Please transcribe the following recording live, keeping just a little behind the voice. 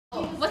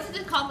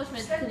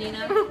accomplishments,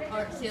 Kanina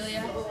or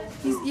Celia?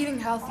 He's eating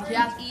healthy.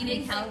 Yeah. He's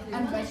eating healthy.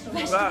 And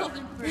vegetables. Vegetables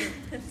and fruit.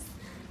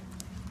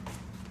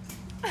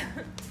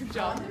 Good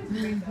job.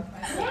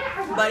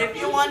 But if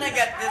you want to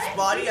get this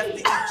body, you have to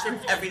eat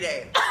chips every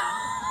day.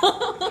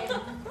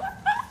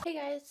 Hey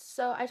guys,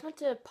 so I just want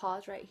to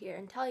pause right here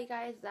and tell you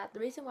guys that the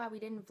reason why we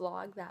didn't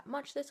vlog that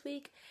much this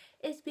week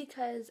is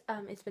because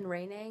it's been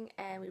raining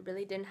and we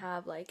really didn't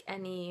have like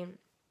anything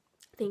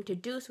to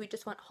do, so we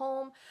just went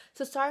home.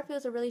 So sorry if it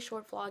was a really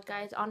short vlog,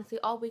 guys. Honestly,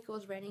 all week it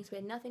was raining, so we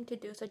had nothing to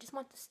do, so I just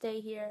want to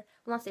stay here,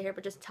 well, not stay here,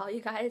 but just tell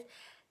you guys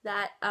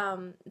that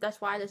that's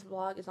why this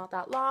vlog is not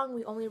that long.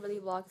 We only really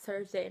vlog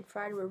Thursday and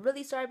Friday. We're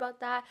really sorry about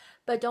that,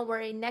 but don't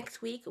worry,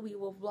 next week we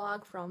will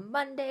vlog from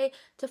Monday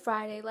to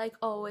Friday like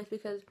always,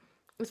 because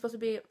it's supposed to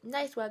be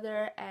nice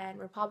weather and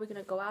we're probably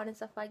gonna go out and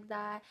stuff like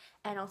that,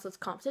 and also it's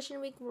competition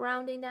week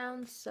rounding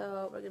down,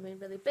 so we're gonna be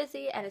really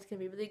busy and it's gonna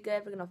be really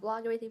good. We're gonna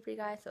vlog everything for you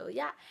guys, so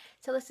yeah,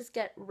 so let's just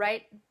get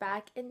right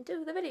back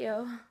into the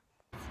video.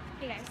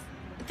 Hey guys.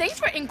 Thanks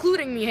for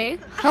including me, hey?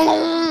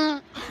 Hello.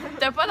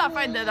 T'as pas la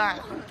fête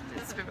dedans.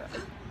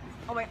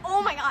 Oh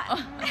my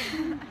god.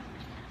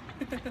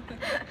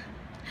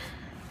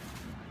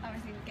 I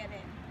was gonna get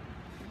in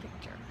the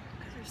picture.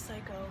 Because you're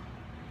psycho.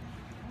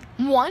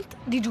 What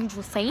did you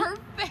just say?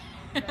 Perfect.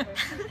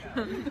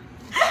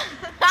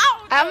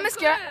 I'm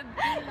mascara.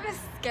 I'm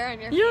mascara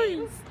on your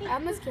face.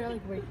 I'm mascara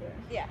like right here.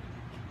 Yeah.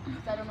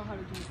 I don't know how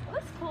to do it. Oh,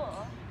 that's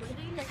cool.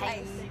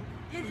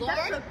 Nice.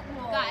 Lauren,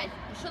 guys,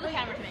 show the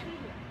camera to me.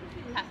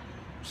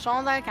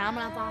 Show the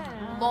camera.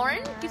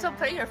 Lauren keeps on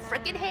putting her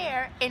freaking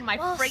hair in my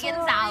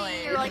friggin' salad.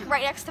 You're like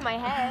right next to my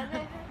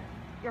head.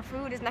 Your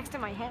food is next to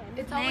my head.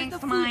 It's always the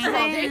food.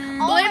 head.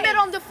 Blame it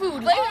on the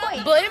food.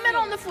 Blame it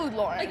on the food,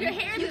 Lauren. Like your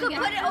hair. You could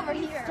put it over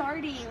here.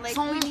 Starting, like,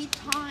 we need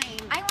time.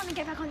 I want to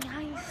get back on the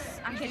ice.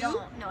 Actually, I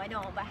don't. No, I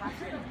don't, but I have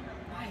to.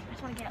 I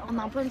just want to get it over. I'm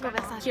not putting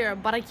conversation here,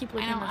 but I keep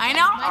looking at I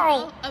myself.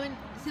 know. I mean,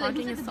 Celia,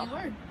 Fucking who's is like so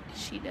the word?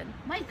 She did.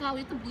 My God, we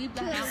have to bleep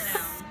that out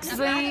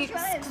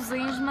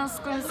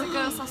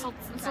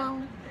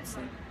now.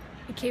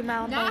 It came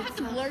out. Now I have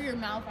to blur your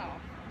mouth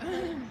out.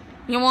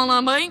 You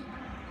wanna bite?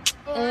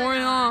 Or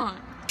not?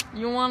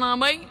 You wanna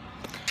bite?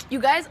 You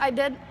guys, I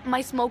did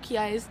my smoky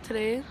eyes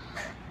today.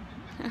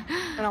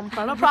 And I'm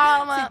kind of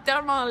proud of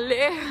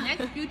it.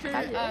 Next future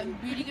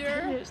beauty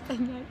girl.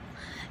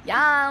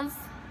 Yes.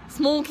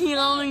 Smoky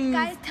eyes.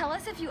 Guys, tell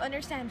us if you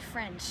understand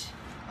French.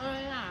 Oh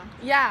yeah.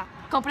 Yeah.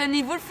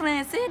 Comprenez-vous le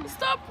français?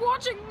 Stop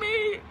watching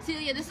me.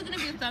 Celia, this is gonna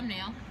be a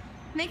thumbnail.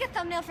 Make a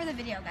thumbnail for the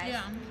video, guys.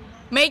 Yeah.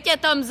 Make a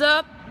thumbs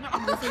up.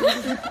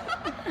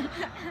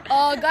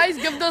 Guys,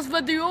 give this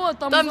video a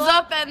thumbs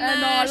up and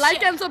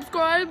like and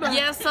subscribe.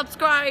 Yes,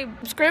 subscribe.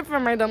 Subscribe for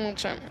my demo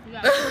channel.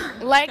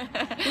 like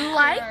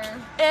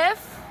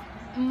if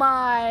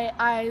my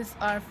eyes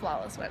are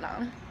flawless right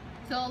now.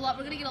 So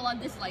we're gonna get a lot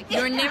of dislikes.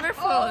 You're never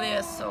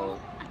flawless, so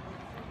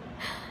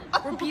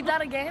repeat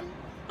that again.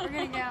 We're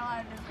gonna get a lot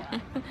of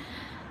this.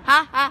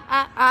 Ha ha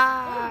ha ha.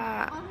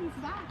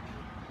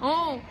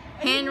 Oh,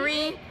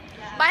 Henry.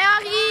 Bye,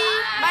 Ari.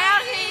 Bye,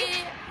 Ari.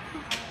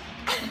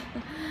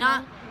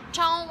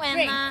 Ciao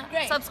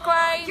and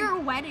subscribe. Your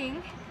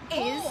wedding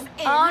is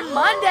on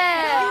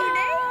Monday.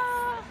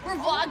 We're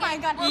vlogging. Oh my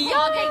God. We're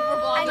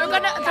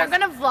vlogging. They're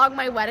gonna vlog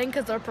my wedding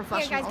because they're Here,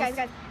 professionals.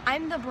 guys.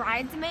 I'm the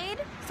bridesmaid,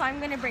 so I'm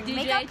gonna bring DJ,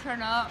 makeup,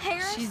 turn up.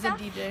 hair, She's stuff.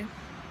 the DJ.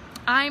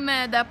 I'm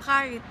the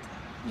prêtre.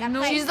 You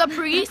know, she's the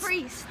priest,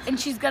 and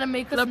she's gonna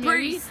make us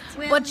married.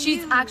 But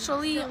she's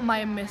actually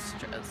my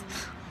mistress.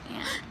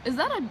 Yeah. Is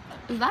that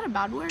a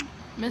bad word?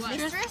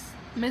 Mistress?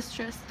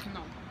 Mistress.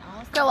 No.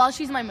 Okay, well,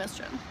 she's my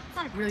mistress. It's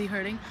not really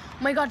hurting. Oh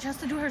my God, she has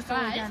to do her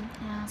solo Guys. again.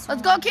 Yeah,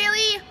 let's go,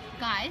 Kaylee.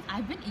 Guys,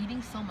 I've been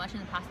eating so much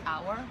in the past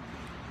hour.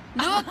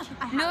 Look.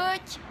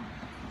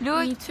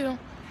 Me too.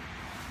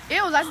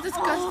 Ew, that's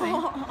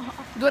disgusting.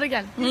 Do it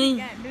again. I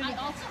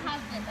also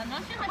have this. I'm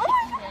not sure how to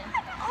eat it.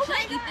 Should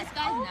I eat this,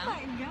 guys, now? Oh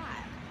my God.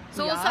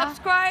 So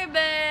subscribe.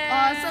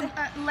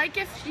 Like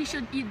if she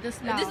should eat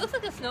this now. This looks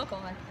like a snow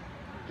cone.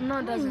 No,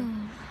 it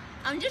doesn't.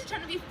 I'm just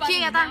trying to be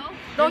funny, you know?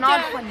 Donc,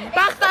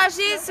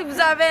 partagez si vous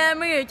avez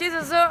aimé, ok,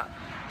 c'est ça?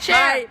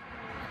 Share.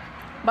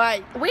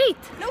 Bye. Wait.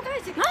 No,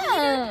 guys,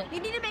 you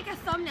need to make a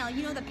thumbnail.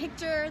 You know the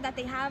picture that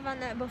they have on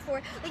the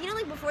before, like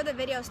like before the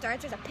video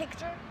starts, there's a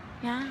picture.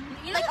 Yeah.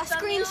 You know Like a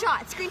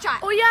screenshot.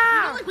 Oh You know,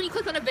 yeah. like when you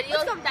click on a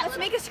video. Let's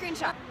make a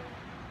screenshot.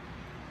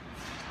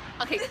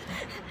 Okay.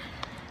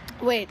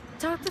 Wait.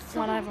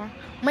 Whatever.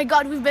 Oh my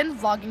God, we've been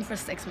vlogging for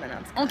 6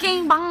 minutes.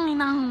 Okay, bye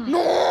now.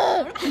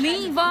 No.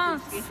 Leave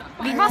us.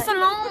 Leave us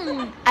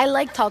alone. I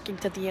like talking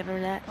to the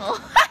internet.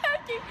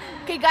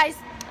 Okay, guys.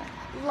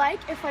 Like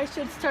if I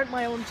should start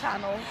my own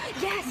channel.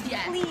 Yes,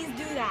 please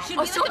do that. Should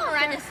be like a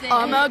Miranda sing.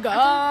 Oh my God.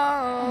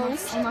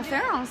 On va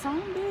faire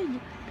ensemble.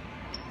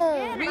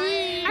 Bye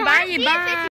bye.